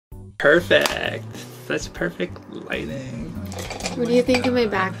Perfect. Such perfect lighting. What do you think of my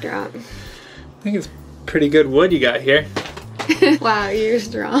backdrop? I think it's pretty good wood you got here. Wow, you're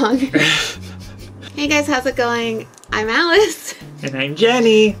strong. Hey guys, how's it going? I'm Alice. And I'm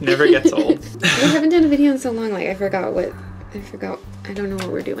Jenny. Never gets old. We haven't done a video in so long, like I don't know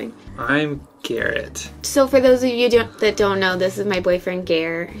what we're doing. I'm Garrett. So for those of you that don't know, this is my boyfriend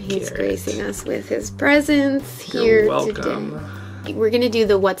Gare. He's gracing us with his presence here today. We're gonna do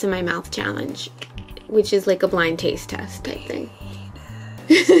the What's in My Mouth challenge, which is like a blind taste test type thing.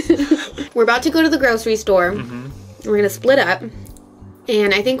 We're about to go to the grocery store. We're gonna split up.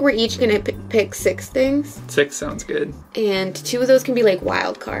 And I think we're each gonna pick 6 things. 6 sounds good. And 2 of those can be like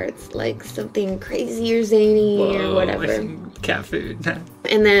wild cards, like something crazy or zany or whatever. Like cat food.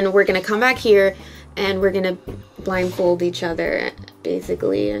 And then we're gonna come back here and we're gonna blindfold each other,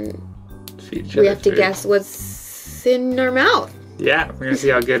 basically, and we have to guess what's in our mouth. Yeah, we're gonna see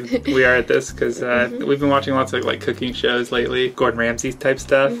how good we are at this because we've been watching lots of like cooking shows lately, Gordon Ramsay type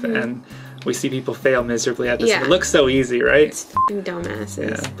stuff, and we see people fail miserably at this. Yeah. It looks so easy, right? It's f***ing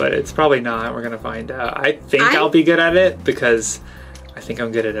dumbasses. Yeah, but it's probably not. We're gonna find out. I think I'll be good at it because I think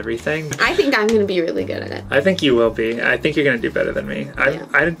I'm good at everything. I think I'm gonna be really good at it. I think you will be. I think you're gonna do better than me.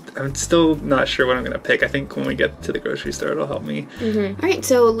 I'm still not sure what I'm gonna pick. I think when we get to the grocery store, it'll help me. All right,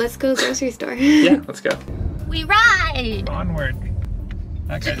 so let's go to the grocery store. Yeah, let's go. We ride! Onward.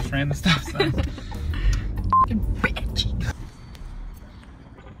 That guy just ran the stop sign. Fucking bitch.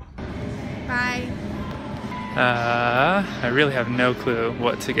 Bye. I really have no clue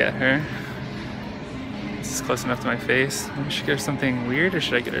what to get her. This is close enough to my face. Should I get her something weird or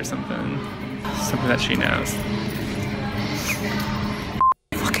should I get her something that she knows?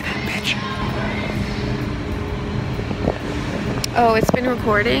 Look at that bitch. Oh, it's been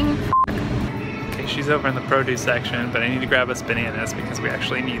recording? Okay, she's over in the produce section, but I need to grab us bananas because we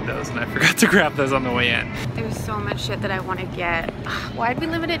actually need those and I forgot to grab those on the way in. There's so much shit that I want to get. Why'd we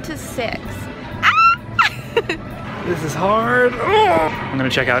limit it to 6? This is hard. I'm gonna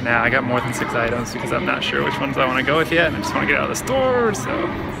check out now. I got more than 6 items because I'm not sure which ones I want to go with yet and I just want to get out of the store, so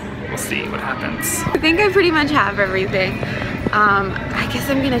we'll see what happens. I think I pretty much have everything. I guess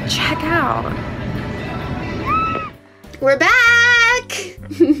I'm gonna check out. We're back!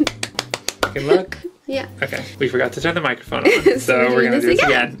 Good luck? Yeah. Okay, we forgot to turn the microphone on, so we're gonna do this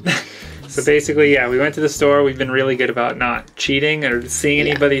again. So basically, yeah, we went to the store. We've been really good about not cheating or seeing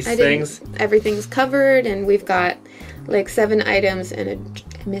anybody's things. Everything's covered, and we've got like 7 items and a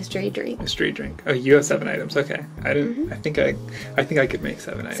mystery drink. Mystery drink. Oh, you have 7 items. Okay. I didn't. I think I could make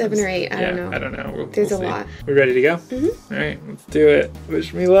 7 items. 7 or 8. I don't know. I don't know. There's a lot. We ready to go? All right, let's do it.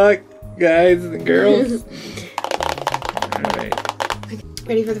 Wish me luck, guys and girls. All right. Okay.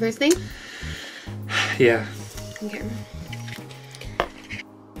 Ready for the first thing? Yeah. Okay.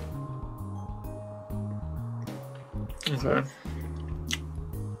 Okay.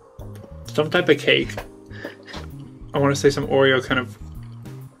 Some type of cake. I want to say some Oreo kind of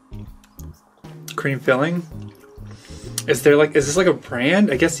cream filling. Is this like a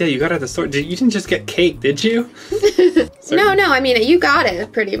brand? I guess, yeah, you got it at the store. You didn't just get cake, did you? No, I mean, you got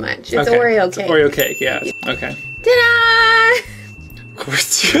it pretty much. It's Oreo cake. It's Oreo cake, yeah. Okay. Ta-da! Of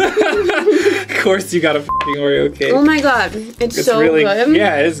course you got a f***ing Oreo cake. Oh my god, it's so really good.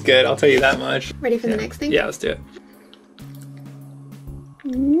 Yeah, it is good, I'll tell you that much. Ready for the next thing? Yeah, let's do it.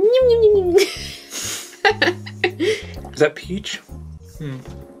 Is that peach?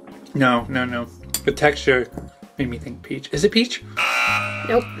 No. The texture made me think peach. Is it peach?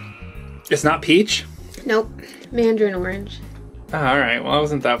 Nope. It's not peach? Nope. Mandarin orange. Oh, alright, well I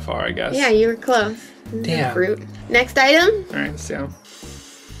wasn't that far, I guess. Yeah, you were close. Damn. Fruit. Next item? Alright, let's see.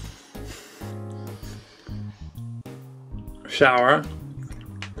 Shower.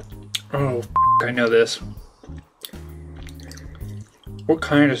 Oh, I know this. What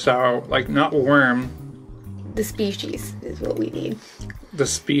kind of sour? Like, not worm. The species is what we need. The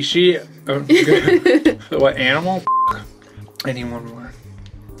species? What animal? I need one more.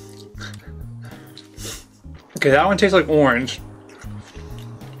 Okay, that one tastes like orange.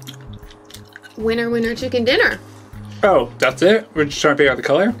 Winner, winner, chicken dinner. Oh, that's it? We're just trying to figure out the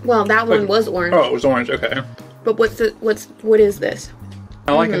color? Well, that one was orange. Oh, it was orange, okay. But what is this?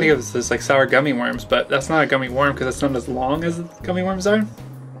 All I can think of is like sour gummy worms, but that's not a gummy worm because it's not as long as gummy worms are.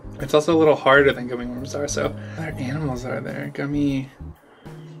 It's also a little harder than gummy worms are, so what other animals are there? Gummy...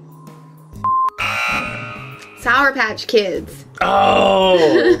 Sour Patch Kids. Oh!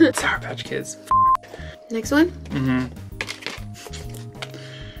 Sour Patch Kids. Next one?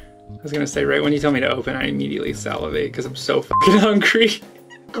 I was gonna say, right when you tell me to open, I immediately salivate because I'm so fucking hungry.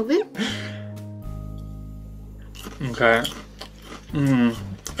 Open? Okay.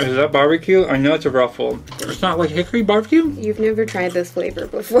 Is that barbecue? I know it's a ruffle. It's not like hickory barbecue? You've never tried this flavor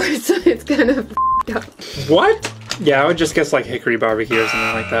before, so it's kind of up. What? Yeah, I would just guess like hickory barbecue or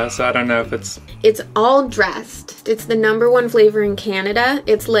something like that, so I don't know if it's... It's all dressed. It's the #1 flavor in Canada.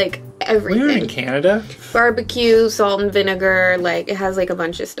 It's like everything. We're in Canada? Barbecue, salt and vinegar, like it has like a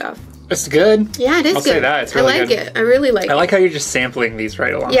bunch of stuff. It's good. Yeah, it is I'll good. say that. It's really I like good. it. I really like it. I like how you're just sampling these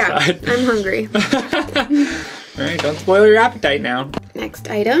right alongside. Yeah, I'm hungry. Alright, don't spoil your appetite now. Next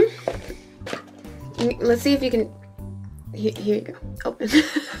item. Let's see if you can... Here you go. Open.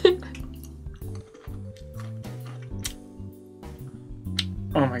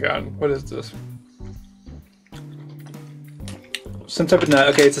 Oh my god, what is this? Some type of nut.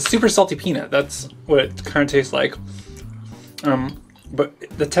 Okay, it's a super salty peanut. That's what it kind of tastes like. But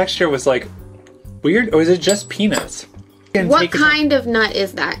the texture was like weird, or is it just peanuts? What kind of nut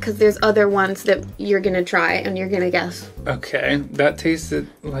is that? Because there's other ones that you're gonna try and you're gonna guess. Okay, that tasted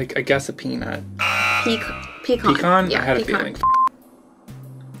like, I guess, a peanut. Pecan. Pecan? Yeah, I had pecan. a feeling.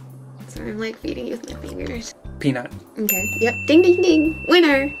 So I'm like feeding you with my fingers. Peanut. Okay. Yep. Ding ding ding.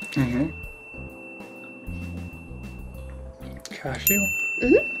 Winner. Mm-hmm. Cashew?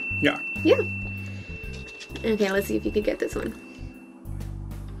 Mm-hmm. Yeah. Yeah. Okay, let's see if you could get this one.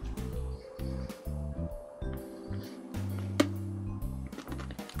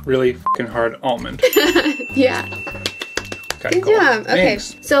 Really fucking hard almond. Yeah. Okay, Good cool. job. Okay.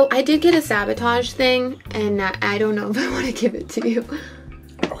 Thanks. So I did get a sabotage thing, and I don't know if I want to give it to you.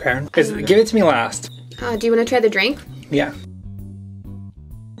 Okay. Give it to me last. Do you want to try the drink? Yeah.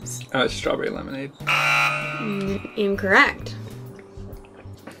 Oh, it's strawberry lemonade. Incorrect.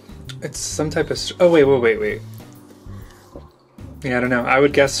 It's some type of... Oh, wait. Yeah, I don't know. I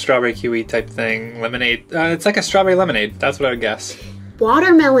would guess strawberry kiwi type thing. Lemonade. It's like a strawberry lemonade. That's what I would guess.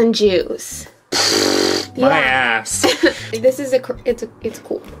 Watermelon juice. My ass. This is it's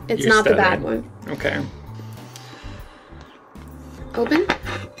cool. It's You're not the bad stuttering. one. Okay. Open.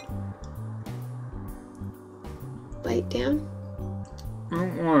 Bite down. I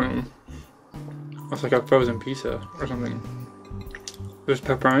don't want to. It's like a frozen pizza or something. There's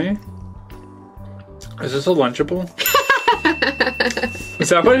pepperoni? Is this a Lunchable? Is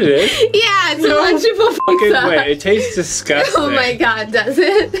that what it is? Yeah, it's a Lunchable pizza. Okay, wait, it tastes disgusting. Oh my god, does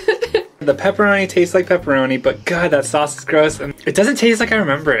it? The pepperoni tastes like pepperoni, but god, that sauce is gross. And it doesn't taste like I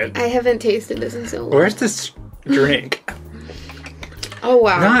remember it. I haven't tasted this in so long. Where's this drink? Oh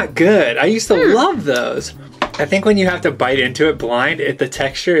wow. Not good. I used to love those. I think when you have to bite into it blind, the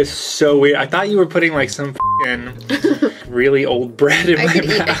texture is so weird. I thought you were putting like some really old bread in my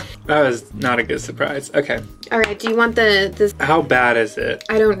mouth. That was not a good surprise. Okay. All right. Do you want this? How bad is it?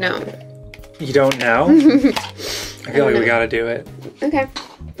 I don't know. You don't know? I feel like we gotta do it. Okay.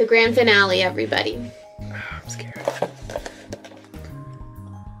 The grand finale, everybody. Oh, I'm scared.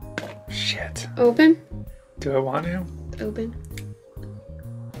 Shit. Open. Do I want to? Open.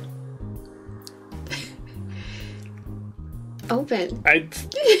 Open. I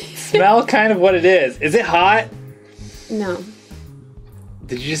smell kind of what it is. Is it hot? No.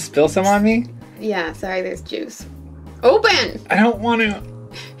 Did you just spill some on me? Yeah, sorry, there's juice. Open! I don't want to.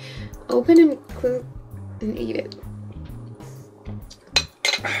 Open and close and eat it.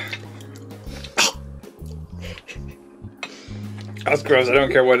 That's gross. I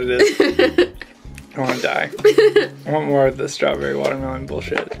don't care what it is. I want to die. I want more of the strawberry watermelon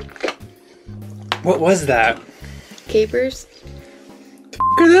bullshit. What was that? Capers?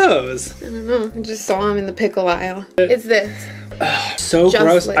 What are those? I don't know. I just saw them in the pickle aisle. It's this. So Just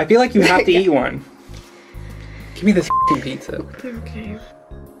gross. like- I feel like you have to eat one. Give me this f***ing pizza. Okay.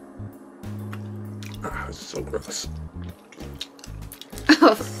 Oh, it's so gross.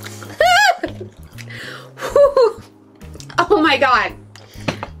 Oh. Oh my god.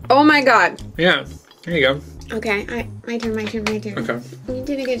 Oh my god. Yeah. There you go. Okay, my turn. Okay. You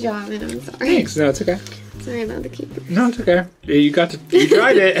did a good job, and I'm sorry. Thanks. No, it's okay. Sorry about the keeper. No, it's okay. You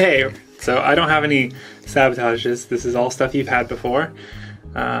tried it. Hey. So I don't have any sabotages. This is all stuff you've had before.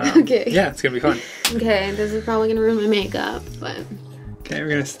 Okay. Yeah, it's gonna be fun. Okay, this is probably gonna ruin my makeup, but... Okay, we're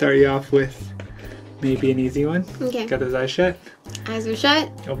gonna start you off with maybe an easy one. Okay. Got those eyes shut. Eyes are shut.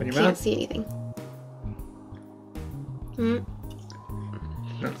 Open your Can't mouth. see anything. No.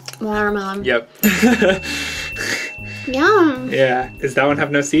 Watermelon. Yep. Yum. Yeah. Does that one have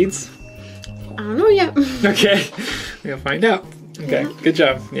no seeds? I don't know yet. Okay. We'll find out. Okay. Yeah. Good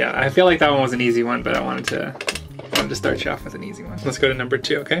job. Yeah, I feel like that one was an easy one, but I wanted to start you off with an easy one. Let's go to number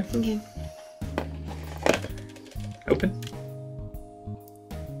 2, okay? Okay. Open.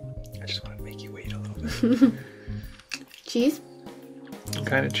 I just wanted to make you wait a little bit. Cheese? What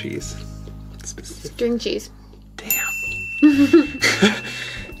kind of cheese? Specific. String cheese. Damn.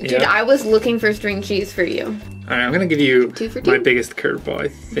 Dude, yep. I was looking for string cheese for you. All right, I'm gonna give you my biggest curveball, I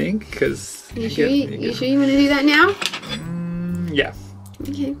think, because you sure you want to do that now? Yeah.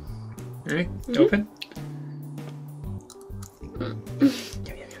 Okay. All right, open.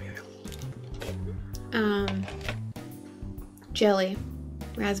 Jelly,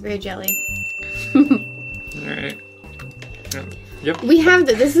 raspberry jelly. All right. Yep. We have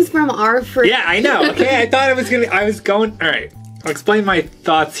this is from our first. Yeah, I know. Okay, I thought I was going. All right, I'll explain my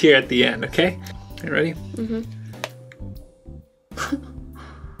thoughts here at the end. Okay, you ready?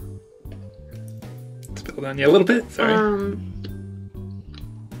 Spilled on you a little bit. Sorry.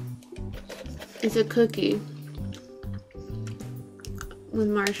 It's a cookie with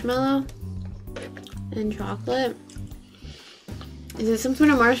marshmallow and chocolate. Is it some sort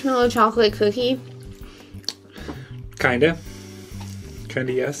of marshmallow chocolate cookie? Kinda,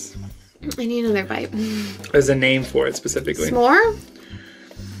 yes. I need another bite. There's a name for it specifically. S'more?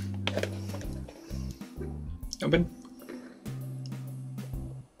 Open.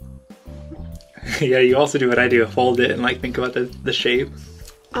 Yeah, you also do what I do. Fold it and like think about the shape.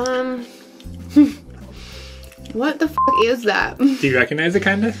 What the f is that? Do you recognize it,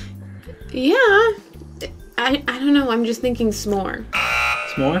 kinda? Yeah. I don't know. I'm just thinking s'more.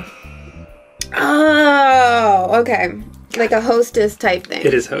 S'more? Oh, okay. Like a Hostess type thing.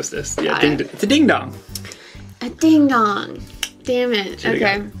 It is Hostess. Yeah, it's a ding dong. A ding dong. Damn it.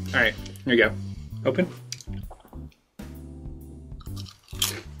 Okay. All right, here you go. Open.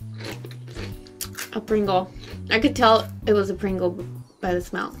 A Pringle. I could tell it was a Pringle by the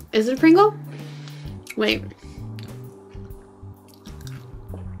smell. Is it a Pringle? Wait.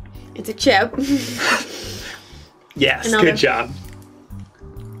 It's a chip. Yes, good job.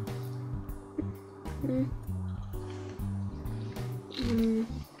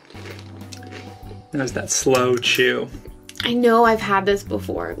 That was that slow chew. I know I've had this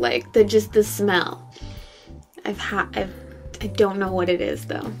before. Like just the smell. I don't know what it is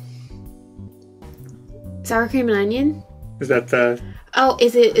though. Sour cream and onion? Is that the? Oh,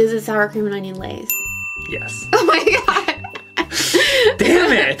 is it sour cream and onion Lay's? Yes. Oh my god.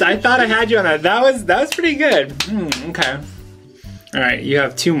 Damn it! I thought I had you on that. That was pretty good. Okay. All right, you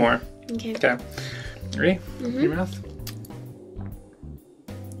have 2 more. Okay. Okay. Ready? Open your mouth.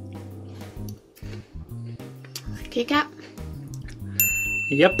 Kit Kat?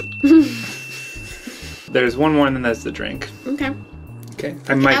 Yep. There's one more and then that's the drink. Okay. Okay.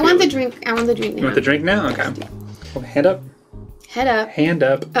 I want the drink. I want the drink now. You want the drink now? Okay. Well, hand up. Head up. Hand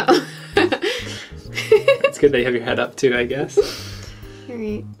up. Oh. It's good that you have your head up too, I guess.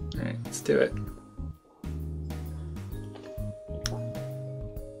 Alright. Alright, let's do it.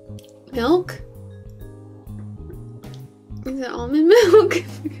 Milk? Is it almond milk?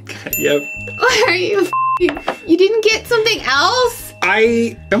 Yep. Why are you You didn't get something else?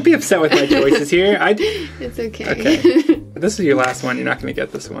 Don't be upset with my choices here. It's okay. Okay. This is your last one. You're not going to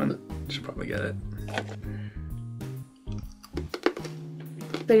get this one. You should probably get it.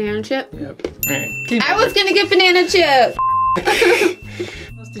 Banana chip? Yep. Alright. I was going to get banana chip! What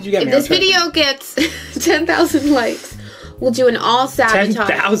else did you get? If this video gets 10,000 likes, we'll do an all sabotage.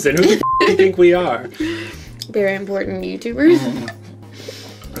 10,000? Who do you think we are? Very important YouTubers.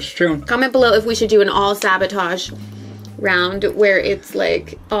 That's true. Comment below if we should do an all sabotage round where it's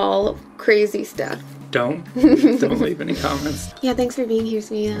like all crazy stuff. Don't leave any comments. Yeah, thanks for being here,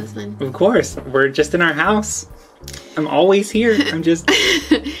 sweetie. That was fun. Of course. We're just in our house. I'm always here. I'm just...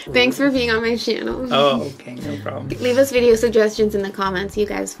 Thanks for being on my channel. Oh, okay. No problem. Leave us video suggestions in the comments, you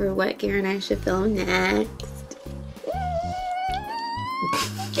guys, for what Gare and I should film next.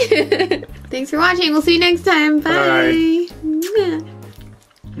 Thanks for watching. We'll see you next time. Bye.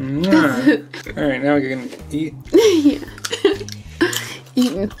 Alright, now we're gonna eat. Yeah.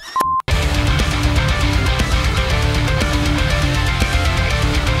 Eating.